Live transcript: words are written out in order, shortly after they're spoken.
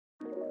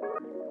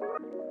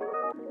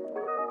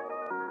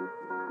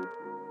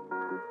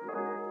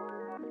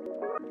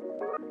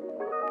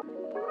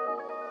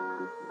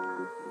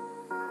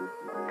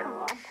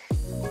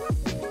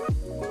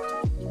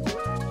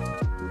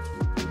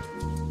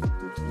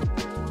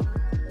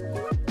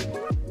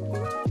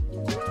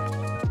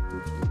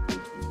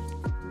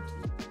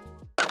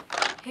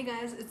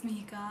guys, it's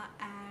Mihika,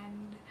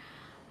 and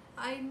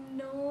I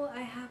know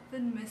I have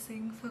been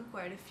missing for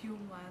quite a few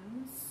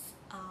months.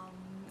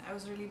 I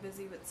was really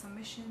busy with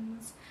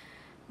submissions,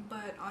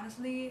 but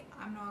honestly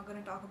I'm not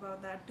gonna talk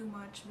about that too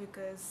much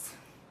because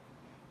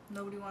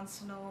nobody wants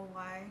to know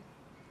why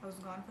I was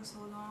gone for so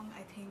long.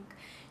 I think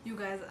you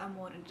guys are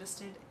more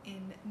interested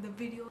in the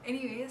video.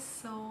 Anyways,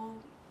 so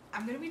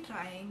I'm gonna be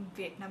trying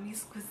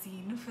Vietnamese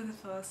cuisine for the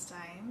first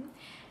time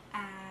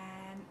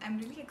and I'm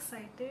really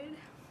excited.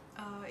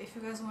 If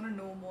you guys want to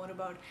know more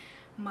about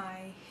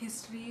my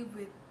history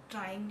with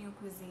trying new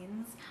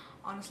cuisines,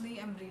 honestly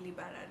I'm really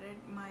bad at it.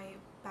 My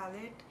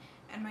palate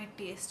and my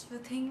taste for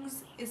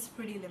things is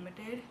pretty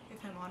limited,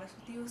 if I'm honest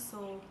with you,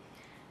 so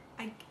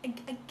I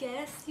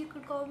guess you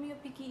could call me a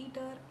picky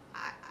eater.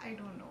 I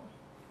don't know,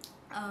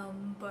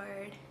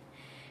 but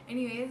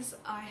anyways,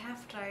 I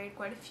have tried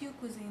quite a few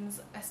cuisines,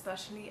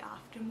 especially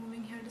after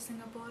moving here to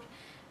Singapore,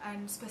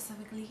 and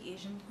specifically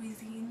Asian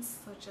cuisines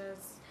such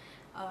as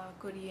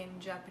Korean,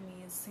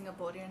 Japanese,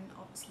 Singaporean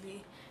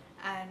obviously,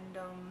 and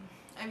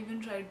I've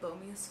even tried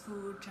Burmese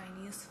food,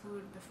 Chinese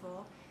food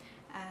before,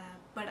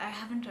 but I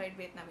haven't tried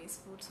Vietnamese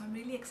food, so I'm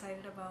really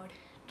excited about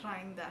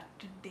trying that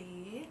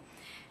today.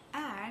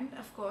 And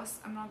of course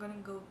I'm not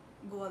gonna go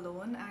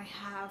alone. I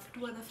have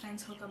two other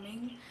friends who are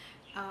coming,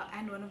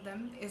 and one of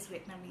them is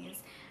Vietnamese,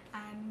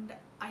 and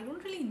I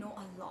don't really know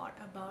a lot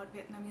about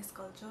Vietnamese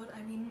culture.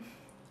 I mean,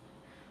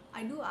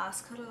 I do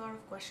ask her a lot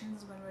of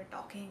questions when we're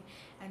talking,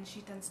 and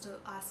she tends to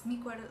ask me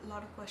quite a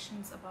lot of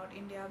questions about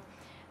India,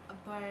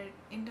 but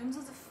in terms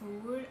of the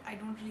food I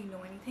don't really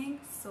know anything,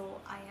 so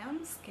I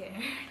am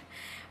scared.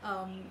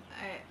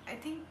 I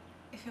think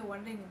if you're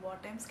wondering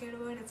what I'm scared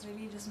about, it's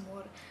really just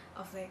more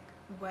of like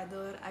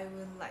whether I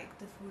will like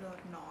the food or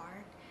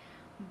not.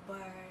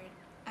 But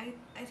I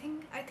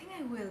think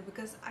I will,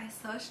 because I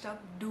searched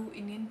up, do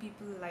Indian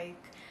people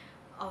like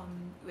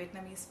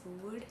Vietnamese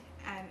food,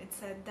 and it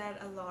said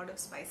that a lot of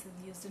spices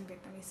used in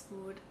Vietnamese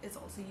food is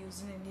also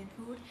used in Indian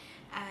food,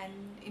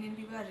 and Indian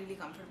people are really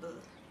comfortable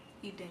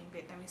eating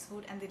Vietnamese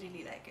food and they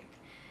really like it.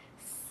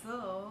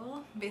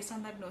 So based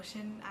on that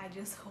notion, I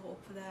just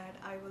hope that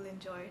I will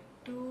enjoy it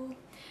too.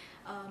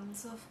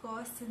 So of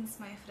course, since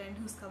my friend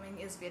who's coming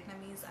is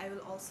Vietnamese, I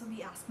will also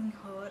be asking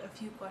her a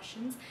few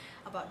questions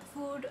about the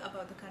food,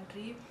 about the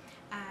country,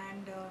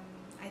 and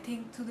I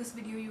think through this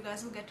video you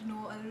guys will get to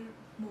know a little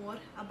more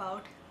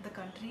about the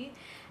country,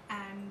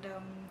 and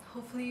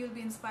hopefully you'll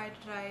be inspired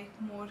to try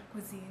more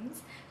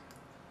cuisines.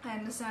 I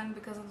understand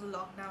because of the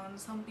lockdown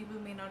some people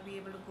may not be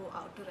able to go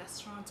out to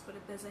restaurants, but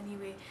if there's any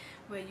way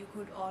where you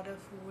could order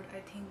food,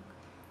 I think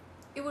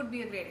it would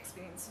be a great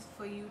experience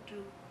for you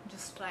to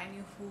just try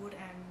new food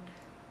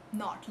and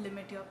not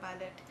limit your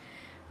palate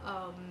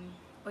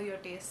or your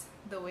taste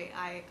the way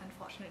I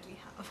unfortunately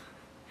have.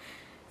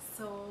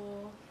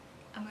 So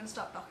I'm gonna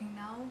stop talking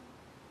now.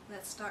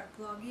 Let's start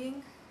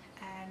vlogging,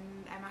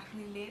 and I'm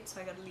actually late,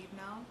 so I gotta leave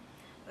now.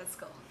 Let's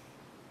go.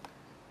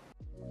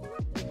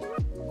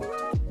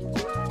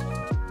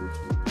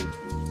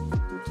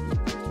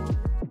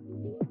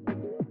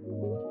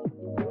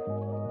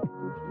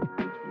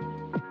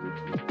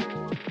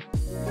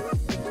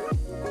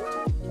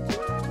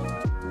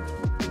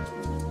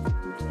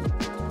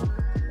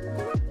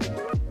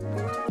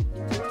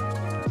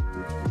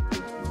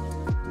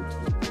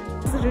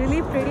 It's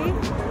really pretty,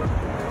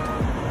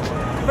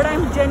 but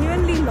I'm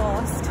genuinely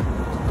lost.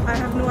 I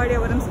have no idea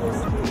what I'm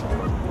supposed to do.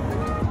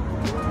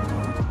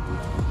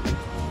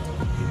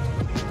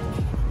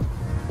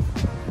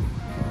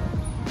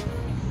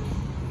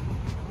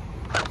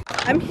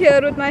 I'm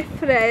here with my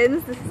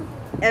friends. This is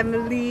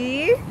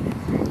Emily,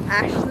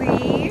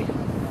 Ashley.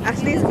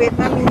 Ashley is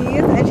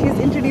Vietnamese and she's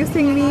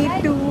introducing me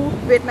to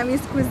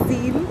Vietnamese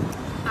cuisine.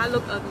 I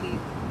look ugly.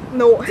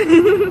 No.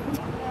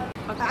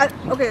 Okay.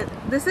 Okay,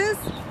 this is,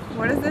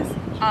 what is this?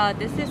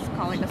 This is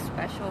called like a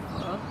special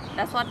pho.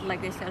 That's what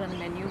like they said on the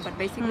menu, but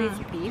basically it's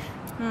beef,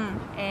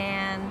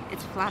 and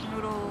it's flat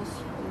noodles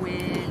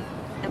with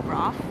the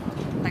broth,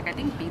 like I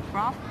think beef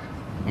broth,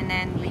 and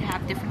then we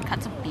have different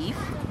cuts of beef,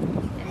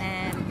 and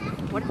then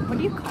what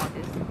do you call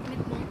this?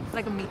 It's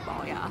like a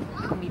meatball, yeah,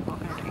 like a meatball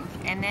kind of thing,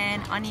 and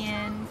then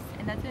onions,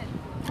 and that's it.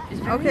 It's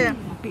very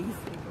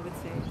basic, I would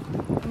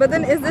say. But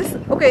then is this,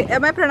 okay,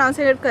 am I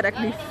pronouncing it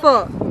correctly?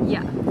 Pho.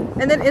 Yeah.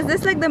 And then is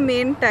this like the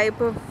main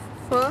type of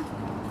pho?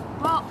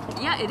 Well,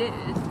 yeah, it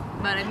is,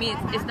 but I mean,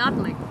 it's not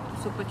like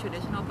super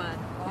traditional, but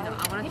you know,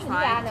 I want to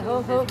try it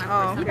too. This is my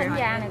first time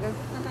trying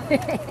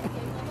it.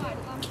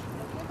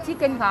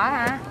 Chicken phở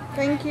hả?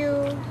 Thank you.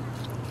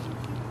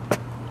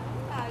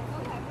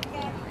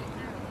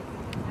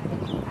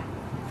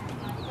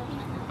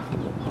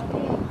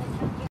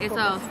 It's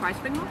a fried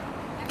spring roll.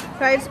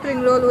 Fried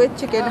spring roll with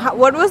chicken.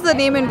 What was the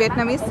name in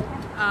Vietnamese?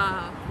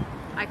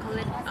 I call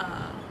it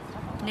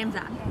nem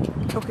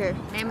dán. Okay.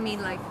 Nem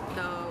mean like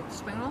the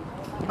spring roll.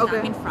 Okay.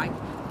 Dán mean fried.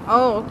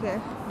 Oh, okay.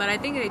 But I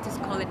think they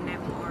just call it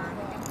nem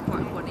or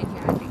what in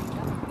here. I think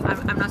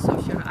I'm not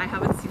so sure. I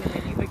haven't seen the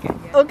menu again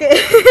yet. Okay.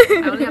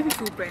 I only have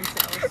 2 brain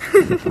cells.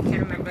 I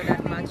can't remember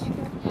that much.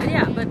 But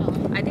yeah, but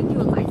I think you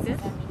will like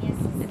this.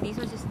 And these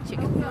are just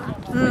chicken.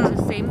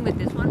 It's the same with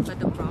this one, but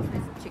the broth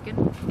is chicken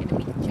and the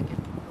meat is chicken.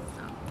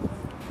 So.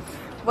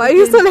 Why are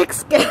you so like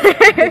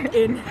scared?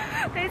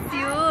 It's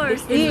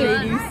yours.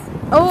 Ladies.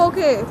 Oh,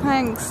 okay.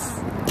 Thanks.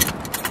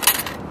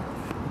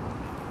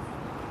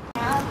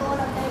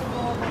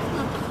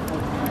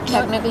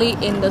 Technically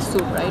in the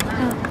soup, right?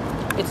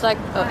 It's like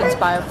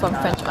inspired from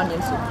French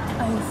onion soup.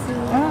 I see.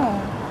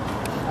 Oh.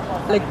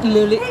 Like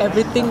literally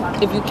everything,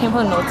 if you came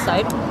from the north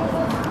side,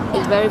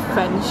 it's very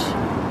French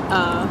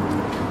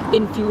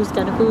infused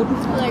kind of food.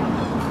 Like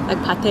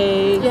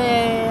pate,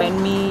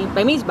 banh mi.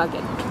 Banh mi is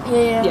baguette.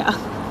 Yeah.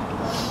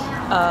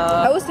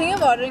 I was thinking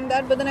of ordering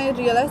that, but then I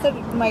realized that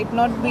it might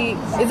not be.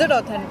 Is it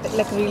authentic?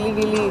 Like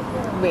really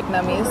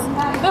Vietnamese?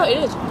 No, it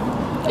is.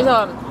 It's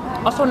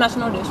also a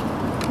national dish.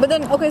 But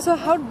then, okay, so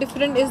how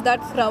different is that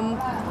from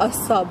a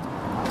sub?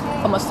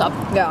 From a sub?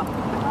 Yeah.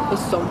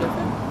 It's so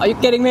different. Are you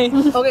kidding me?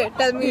 Okay,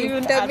 tell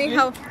me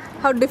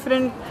how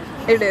different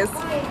it is.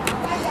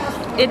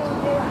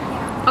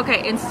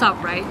 Okay, in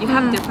sub, right? You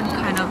have different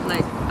kind of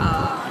like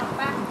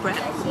bread.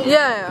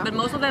 Yeah. But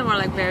most of them are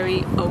like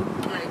very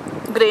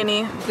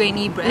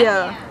Grainy bread.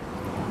 Yeah.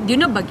 Do you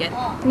know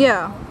baguette?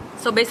 Yeah.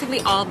 So basically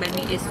all banh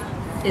mi is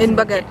in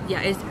baguette.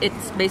 Yeah,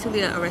 it's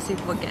basically a recipe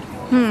for baguette.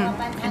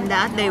 And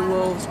that they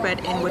will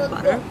spread in with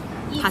butter.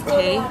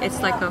 Pate,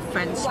 it's like a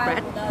French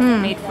spread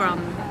made from,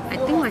 I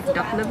think like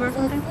duck liver or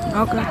something.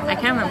 Okay. I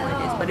can't remember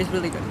what it is, but it's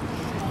really good.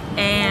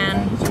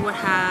 And you would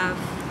have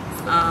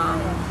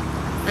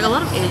like a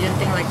lot of Asian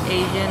thing, like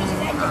Asian.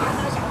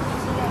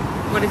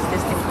 What is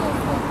this thing called?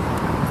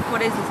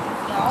 What is this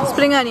thing?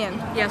 Spring onion.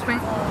 Yeah, spring.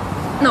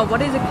 No,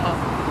 what is it called?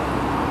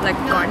 Like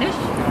garnish?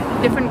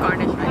 Different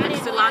garnish, right?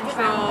 Like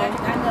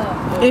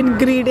cilantro.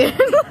 Ingredient.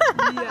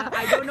 Yeah,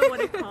 I don't know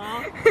what it's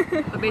called.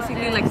 But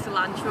basically like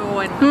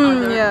cilantro and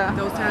other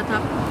those kind of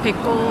stuff.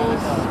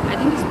 Pickles. I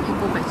think it's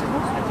pickled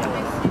vegetables.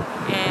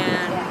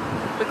 And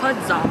we call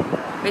it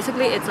zong.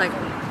 Basically it's like,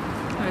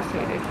 how do I say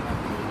it?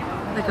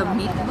 Like a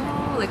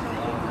meatball,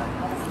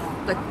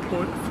 like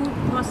pork food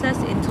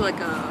processed into like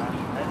a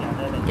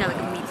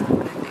meat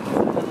food, I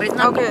think. But it's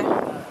not okay.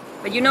 meatball.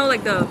 But you know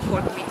like the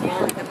pork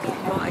meatball, like the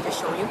meatball I just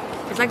showed you?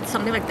 It's like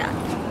something like that.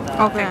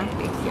 Okay.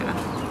 Yeah.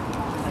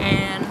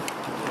 And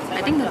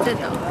I think that's it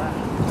though.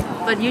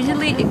 But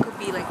usually it could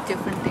be like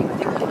different things.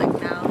 They could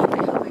like now they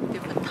have like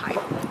different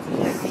types.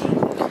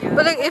 Yeah.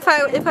 But like if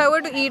I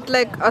were to eat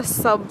like a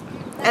sub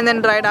and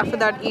then right after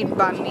that eat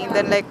banh mi,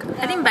 then like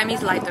I think banh mi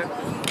is lighter.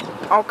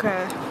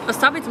 Okay. A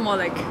sub it's more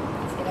like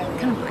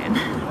kind of bland.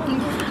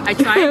 I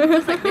tried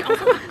because like they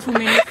also have too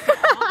many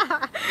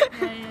sauce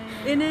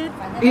in it.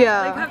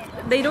 Yeah.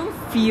 Like, they don't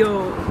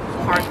feel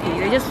hearty.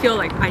 They just feel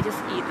like I just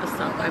eat a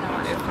sub. I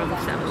bought it from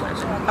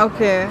 7-Eleven.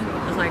 Okay.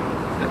 It's like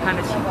a kind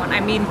of cheap one. I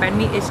mean, banh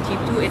mi is cheap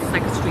too. It's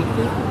like a street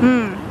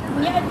food.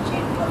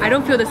 I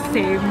don't feel the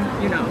same,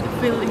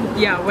 feeling.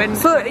 Yeah, when.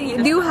 So,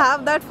 do you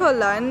have that for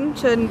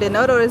lunch and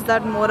dinner, or is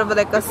that more of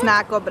like a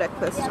snack or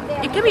breakfast?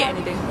 It can be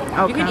anything.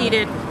 Okay. You can eat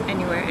it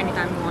anywhere,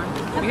 anytime you want.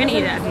 You can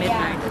eat it at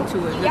midnight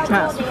too if you're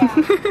drunk.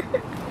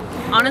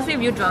 Honestly,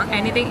 if you're drunk,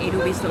 anything it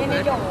will be so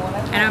good.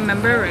 And I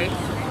remember, right,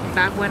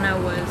 back when I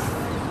was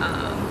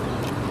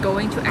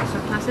going to extra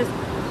classes,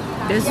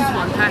 there's this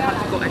one time I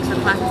have to go extra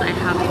classes. I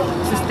have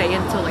to stay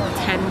until like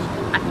 10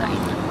 at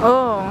night.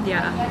 Oh.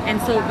 Yeah,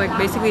 and so like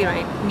basically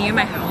right near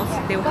my house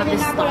they will have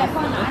this stall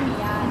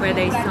where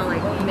they sell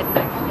like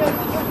midnight food.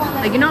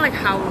 Like like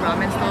how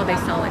ramen stall they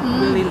sell like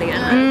really late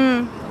at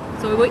night.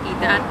 So we would eat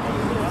that.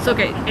 So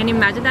okay, and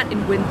imagine that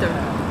in winter.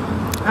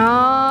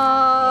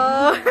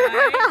 Oh.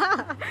 Right?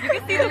 You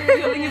can see the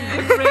feeling is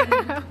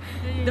different.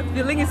 The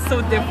feeling is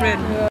so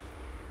different.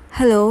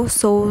 Hello,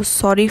 so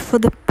sorry for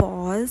the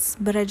pause,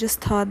 but I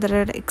just thought that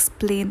I'd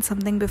explain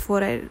something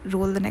before I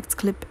roll the next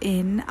clip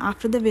in.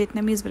 After the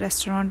Vietnamese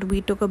restaurant,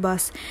 we took a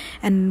bus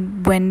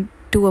and went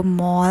to a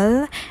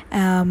mall,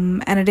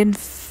 and I didn't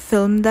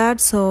film that,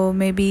 so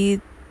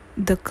maybe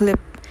the clip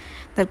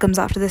that comes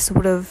after this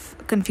would have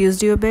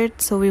confused you a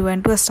bit. So we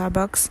went to a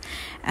Starbucks,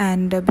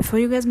 and before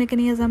you guys make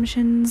any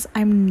assumptions,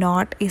 I'm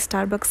not a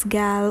Starbucks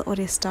gal or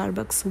a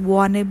Starbucks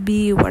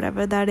wannabe,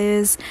 whatever that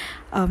is.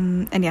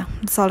 And yeah,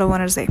 that's all I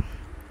wanted to say.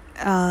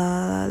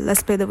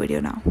 Let's play the video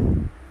now.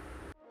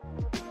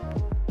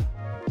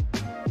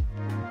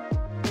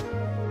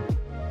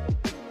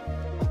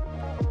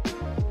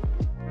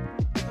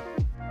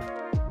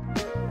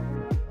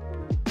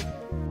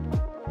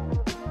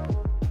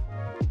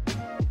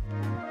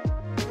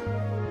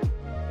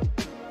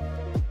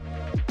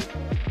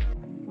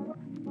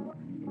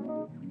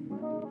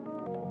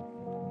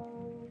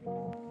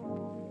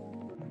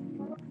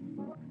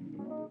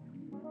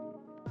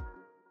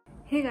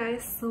 Hey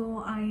guys,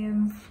 so I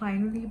am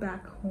finally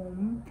back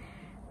home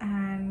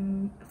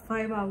and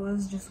 5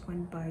 hours just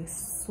went by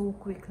so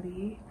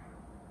quickly.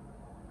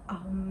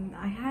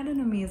 I had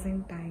an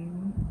amazing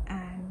time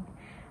and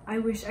I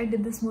wish I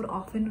did this more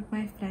often with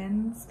my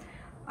friends.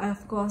 I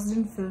of course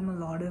didn't film a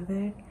lot of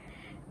it.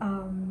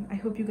 I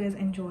hope you guys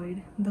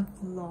enjoyed the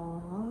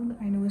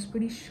vlog. I know it's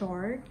pretty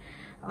short.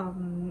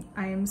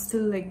 I am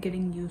still like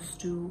getting used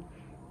to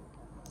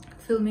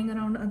filming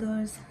around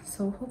others.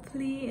 So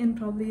hopefully in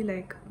probably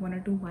like 1 or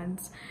 2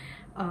 months,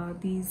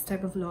 these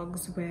type of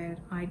vlogs where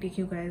I take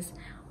you guys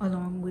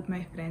along with my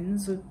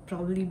friends would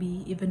probably be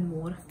even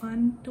more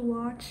fun to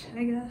watch,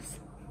 I guess.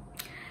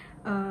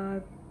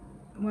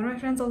 One of my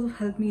friends also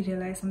helped me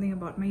realize something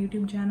about my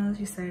YouTube channel.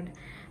 She said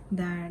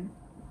that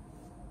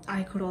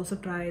I could also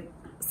try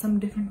some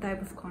different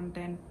type of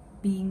content,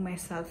 being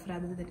myself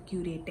rather than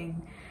curating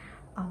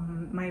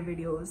my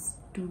videos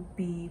to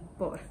be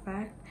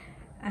perfect,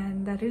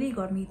 and that really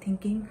got me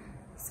thinking.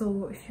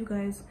 So if you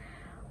guys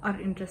are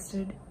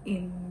interested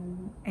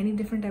in any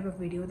different type of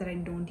video that I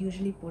don't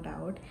usually put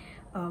out,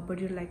 but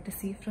you'd like to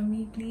see from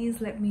me,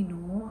 please let me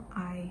know.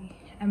 I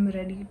am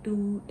ready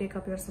to take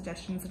up your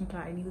suggestions and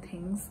try new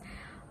things.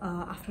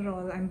 After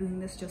all, I'm doing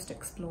this just to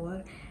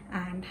explore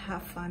and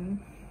have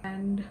fun,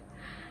 and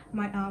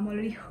my arm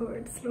already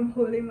hurts from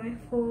holding my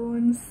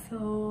phone,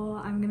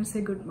 so I'm gonna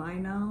say goodbye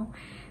now.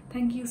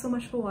 Thank you so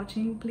much for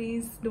watching.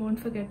 Please don't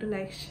forget to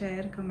like,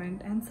 share,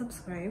 comment and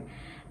subscribe,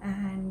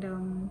 and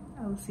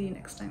I'll see you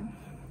next time.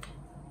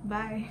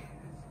 Bye.